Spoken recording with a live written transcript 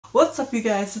What's up, you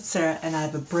guys? It's Sarah, and I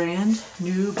have a brand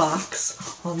new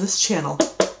box on this channel.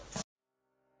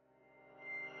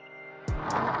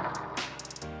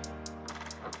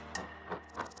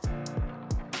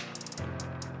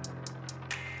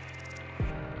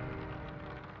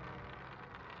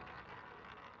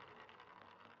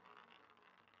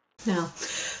 Now,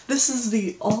 this is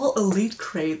the All Elite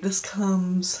crate. This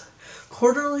comes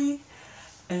quarterly,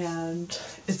 and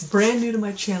it's brand new to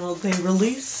my channel. They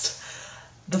released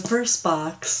the first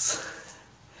box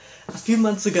a few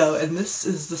months ago, and this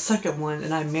is the second one,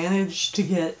 and I managed to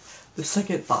get the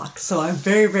second box, so I'm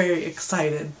very, very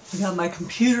excited. We got my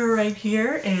computer right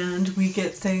here, and we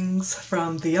get things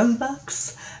from the Young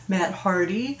Bucks, Matt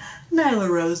Hardy, Nyla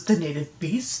Rose, the Native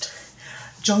Beast,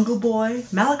 Jungle Boy,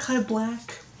 Malachi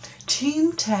Black,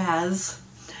 Team Taz,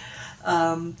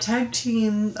 tag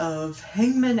team of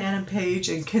Hangman Adam Page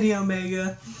and Kenny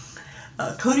Omega,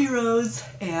 Cody Rhodes,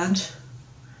 and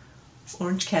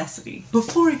Orange Cassidy.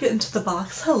 Before we get into the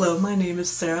box, hello, my name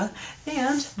is Sarah,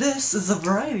 and this is a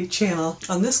variety channel.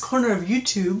 On this corner of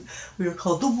YouTube, we are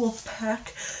called the Wolf Pack,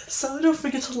 so don't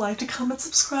forget to like, to comment,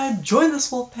 subscribe, join this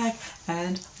Wolf Pack,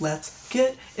 and let's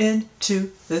get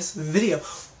into this video.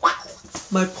 Wow!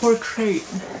 My poor crate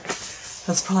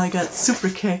has probably got super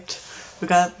kicked. We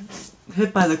got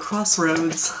hit by the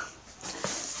crossroads.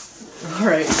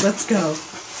 Alright, let's go.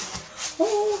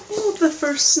 Oh, the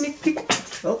first sneak peek.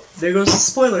 Oh, there goes the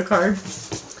spoiler card.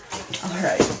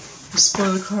 Alright, the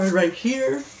spoiler card right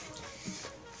here.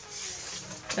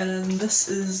 And this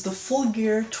is the Full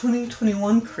Gear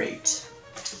 2021 crate.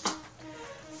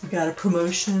 We got a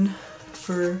promotion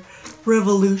for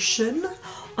Revolution.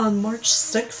 On March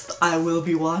 6th, I will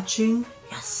be watching.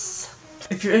 Yes!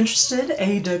 If you're interested,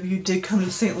 AEW did come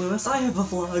to St. Louis. I have a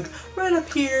vlog right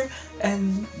up here,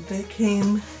 and they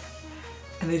came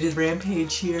and they did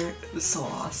Rampage here. It was so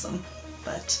awesome.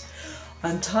 But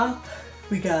on top,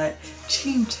 we got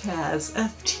Team Taz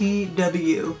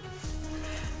FTW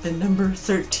and number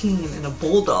 13 and a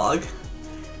bulldog.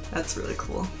 That's really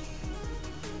cool.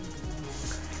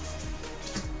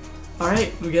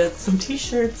 Alright, we got some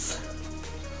t-shirts.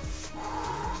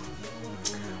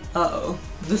 Uh-oh,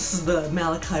 this is the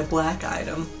Malachi Black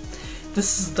item.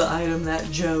 This is the item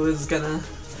that Joe is gonna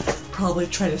probably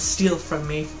try to steal from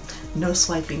me. No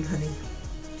swiping, honey.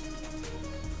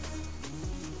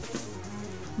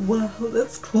 Wow,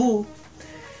 that's cool.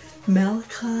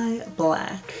 Malachi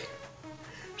Black.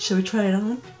 Shall we try it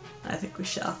on? I think we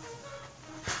shall.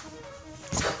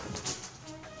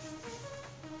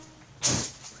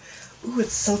 Ooh,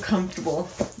 it's so comfortable.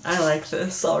 I like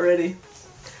this already.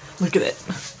 Look at it.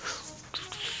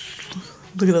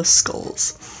 Look at those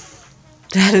skulls.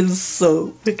 That is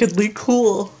so wickedly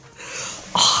cool.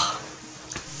 Oh,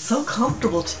 so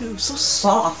comfortable too. So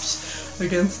soft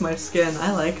against my skin.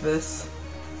 I like this.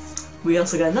 We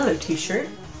also got another t-shirt.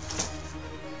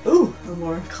 Ooh, a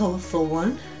more colorful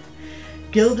one.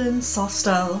 Gildan soft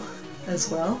style as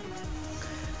well.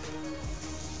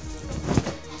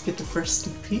 Get the first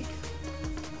sneak peek.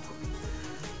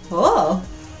 Oh!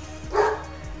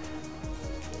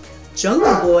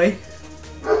 Jungle Boy.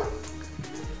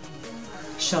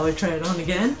 Shall we try it on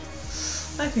again?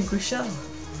 I think we shall.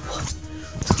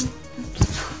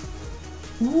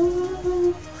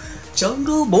 Ooh,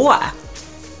 Jungle Boy.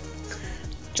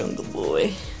 Jungle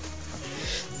Boy.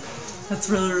 That's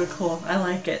really, really cool. I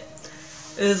like it.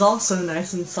 It is also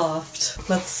nice and soft.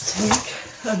 Let's take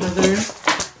another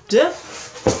dip.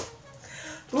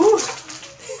 Ooh!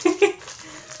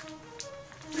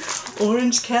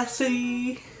 Orange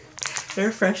Cassidy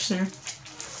air freshener.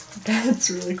 That's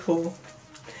really cool.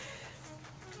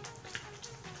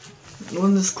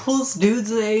 One of the coolest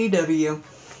dudes at AEW.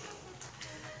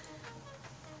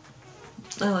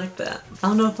 I like that. I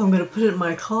don't know if I'm going to put it in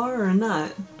my car or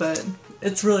not, but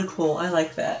it's really cool. I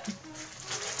like that.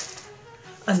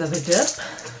 Another dip.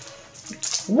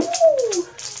 Woo!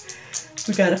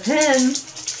 We got a pen.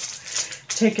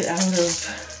 Take it out of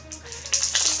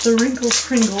the Wrinkle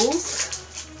Pringles.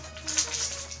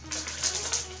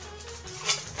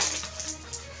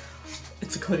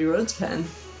 It's a Cody Rhodes pen.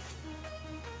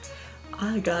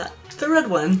 I got the red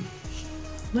one.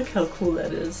 Look how cool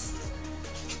that is.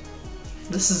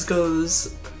 This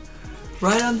goes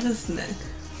right on his neck.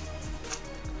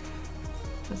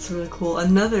 That's really cool.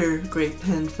 Another great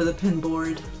pin for the pin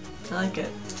board. I like it.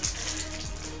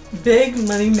 Big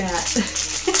Money Matt.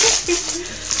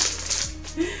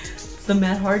 The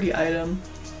Matt Hardy item.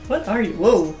 What are you?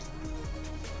 Whoa!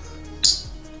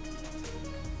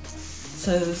 It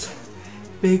says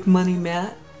Big Money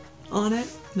Matt on it.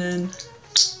 Then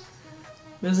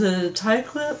there's a tie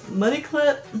clip, money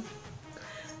clip,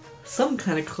 some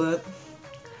kind of clip.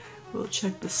 We'll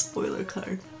check the spoiler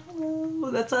card.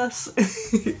 Oh, that's us.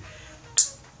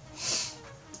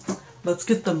 Let's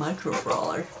get the micro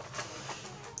brawler.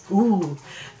 Ooh,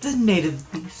 the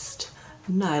native beast,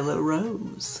 Nyla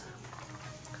Rose.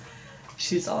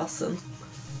 She's awesome.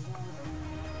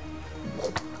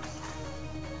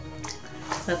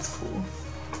 That's cool.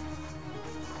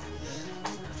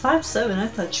 5'7", I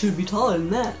thought she would be taller than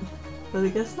that, but I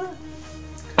guess not.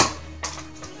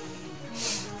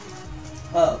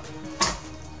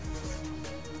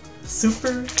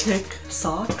 Super kick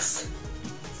socks.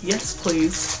 Yes,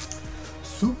 please.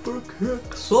 Super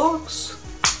kick socks.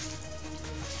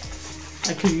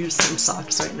 I could use some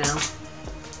socks right now.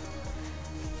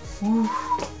 Woo.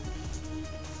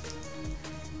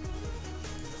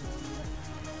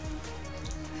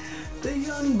 The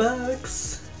Young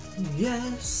Bucks.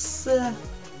 Yes.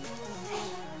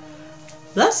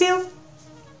 Bless you.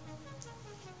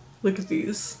 Look at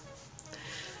these.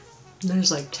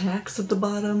 There's like tacks at the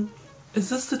bottom. Is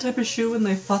this the type of shoe when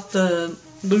they fought the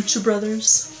Lucha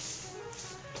Brothers?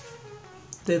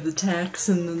 They have the tacks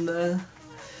and then the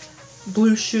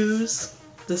blue shoes.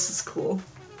 This is cool.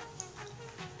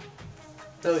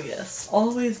 Oh yes,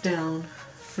 always down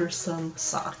for some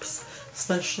socks,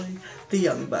 especially the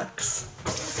Young Bucks.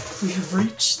 We have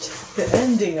reached the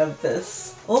ending of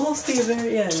this, almost the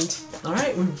very end.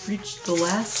 Alright, we've reached the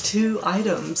last two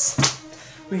items.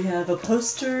 We have a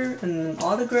poster and an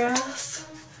autograph.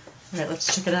 Alright,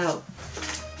 let's check it out.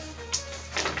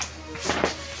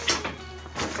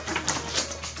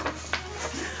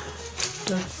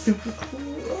 That's super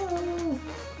cool.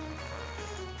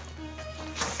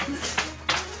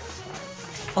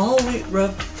 Oh.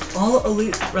 All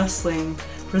Elite Wrestling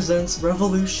presents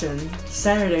Revolution,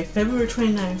 Saturday, February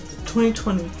 29th,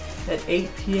 2020 at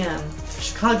 8 p.m.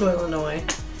 Chicago, Illinois.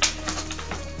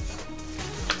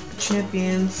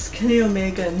 Champions Kenny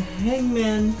Omega and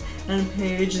Hangman and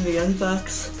Page and the Young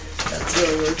Bucks. That's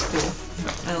really, really cool.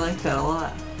 I like that a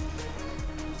lot.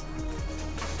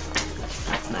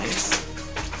 That's nice.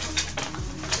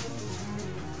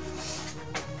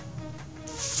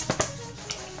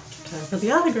 Time for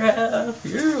the autograph.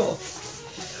 Yeah.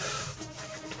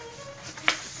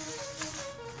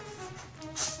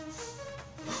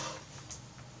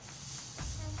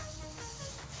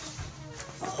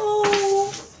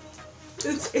 Oh,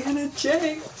 it's Anna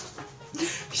Jay.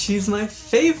 She's my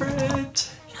favorite.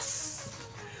 Yes.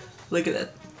 Look at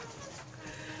it.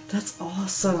 That's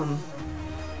awesome.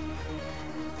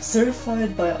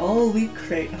 Certified by All Elite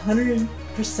Crate, 100%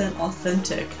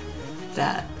 authentic.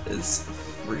 That is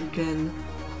freaking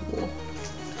cool.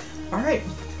 Alright,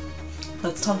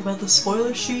 let's talk about the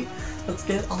spoiler sheet. Let's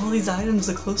get all these items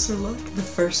a closer look. The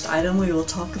first item we will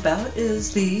talk about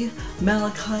is the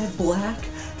Malachi Black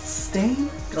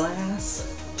stained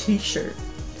glass t-shirt.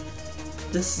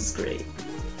 This is great.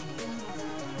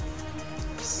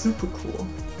 Super cool.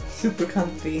 Super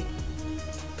comfy.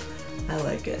 I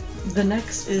like it. The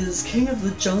next is King of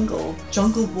the Jungle,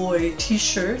 Jungle Boy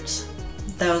t-shirt.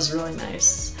 That was really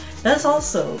nice. That's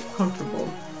also comfortable.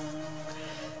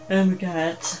 And we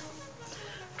got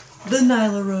the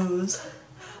Nyla Rose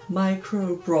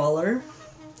Micro Brawler.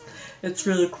 It's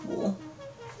really cool.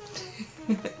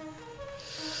 The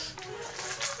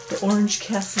Orange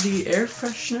Cassidy Air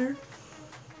Freshener.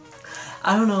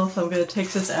 I don't know if I'm going to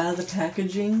take this out of the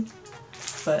packaging,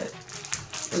 but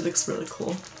it looks really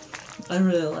cool. I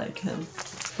really like him.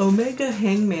 Omega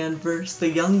Hangman vs. the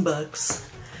Young Bucks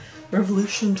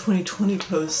Revolution 2020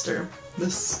 poster.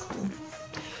 This is cool.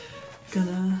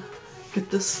 Gonna get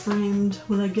this framed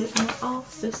when I get in my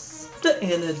office. The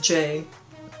Anna J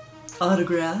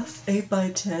autograph,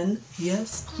 8x10.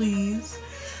 Yes, please.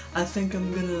 I think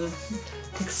I'm gonna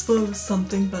expose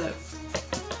something, but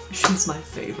she's my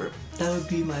favorite. That would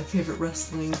be my favorite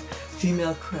wrestling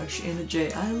female crush, Anna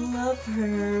Jay. I love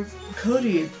her.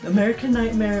 Cody, American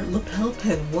Nightmare lapel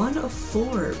pin, 1 of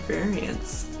 4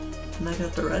 variants. And I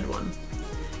got the red one.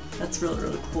 That's really,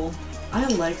 really cool. I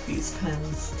like these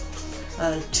pens.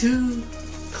 2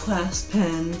 clasp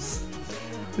pens.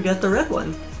 We got the red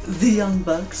one. The Young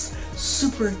Bucks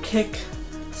Super Kick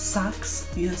socks.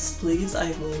 Yes, please.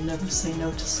 I will never say no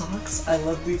to socks. I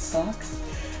love these socks.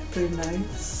 They're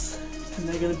nice. And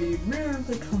they're gonna be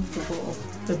really comfortable.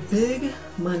 The Big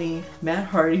Money Matt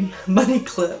Hardy money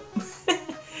clip.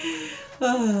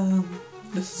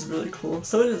 This is really cool.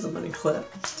 So it is a money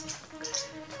clip.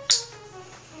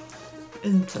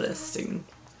 Interesting.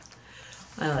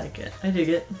 I like it. I dig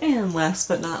it. And last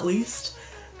but not least,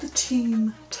 the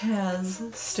Team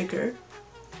Taz sticker.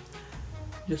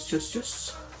 Yes, yes,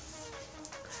 yes.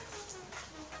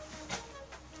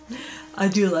 I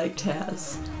do like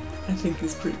Taz. I think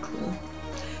he's pretty cool.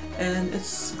 And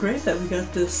it's great that we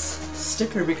got this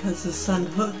sticker because his son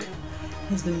Hook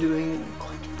has been doing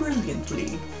quite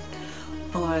brilliantly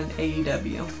on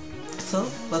AEW. So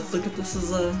let's look at this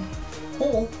as a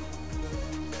whole.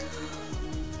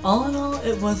 All in all,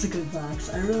 it was a good box.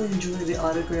 I really enjoyed the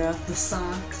autograph, the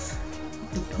socks,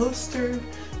 the poster,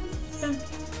 and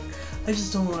I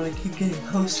just don't want to keep getting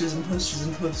posters and posters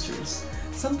and posters.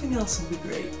 Something else would be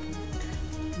great.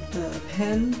 The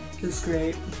pen is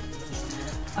great.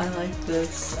 I like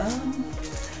this.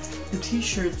 The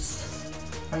t-shirts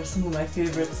are some of my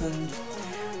favorites, and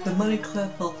the money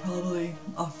clip, I'll probably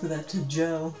offer that to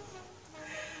Joe.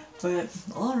 But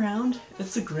all around,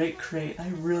 it's a great crate. I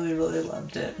really, really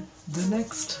loved it. The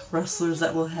next wrestlers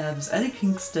that we'll have is Eddie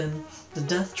Kingston, the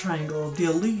Death Triangle, the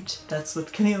Elite, that's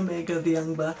with Kenny Omega, the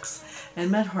Young Bucks,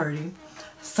 and Matt Hardy,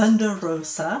 Thunder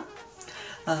Rosa,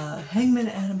 Hangman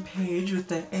Adam Page with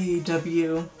the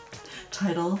AEW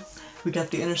title. We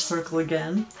got the Inner Circle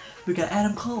again. We got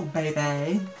Adam Cole,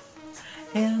 baby,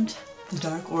 and the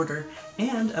Dark Order,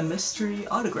 and a mystery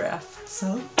autograph.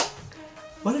 So,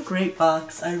 what a great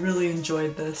box. I really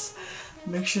enjoyed this.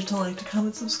 Make sure to like, to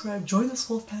comment, subscribe, join this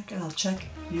wolf pack, and I'll check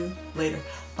you later.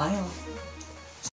 Bye all.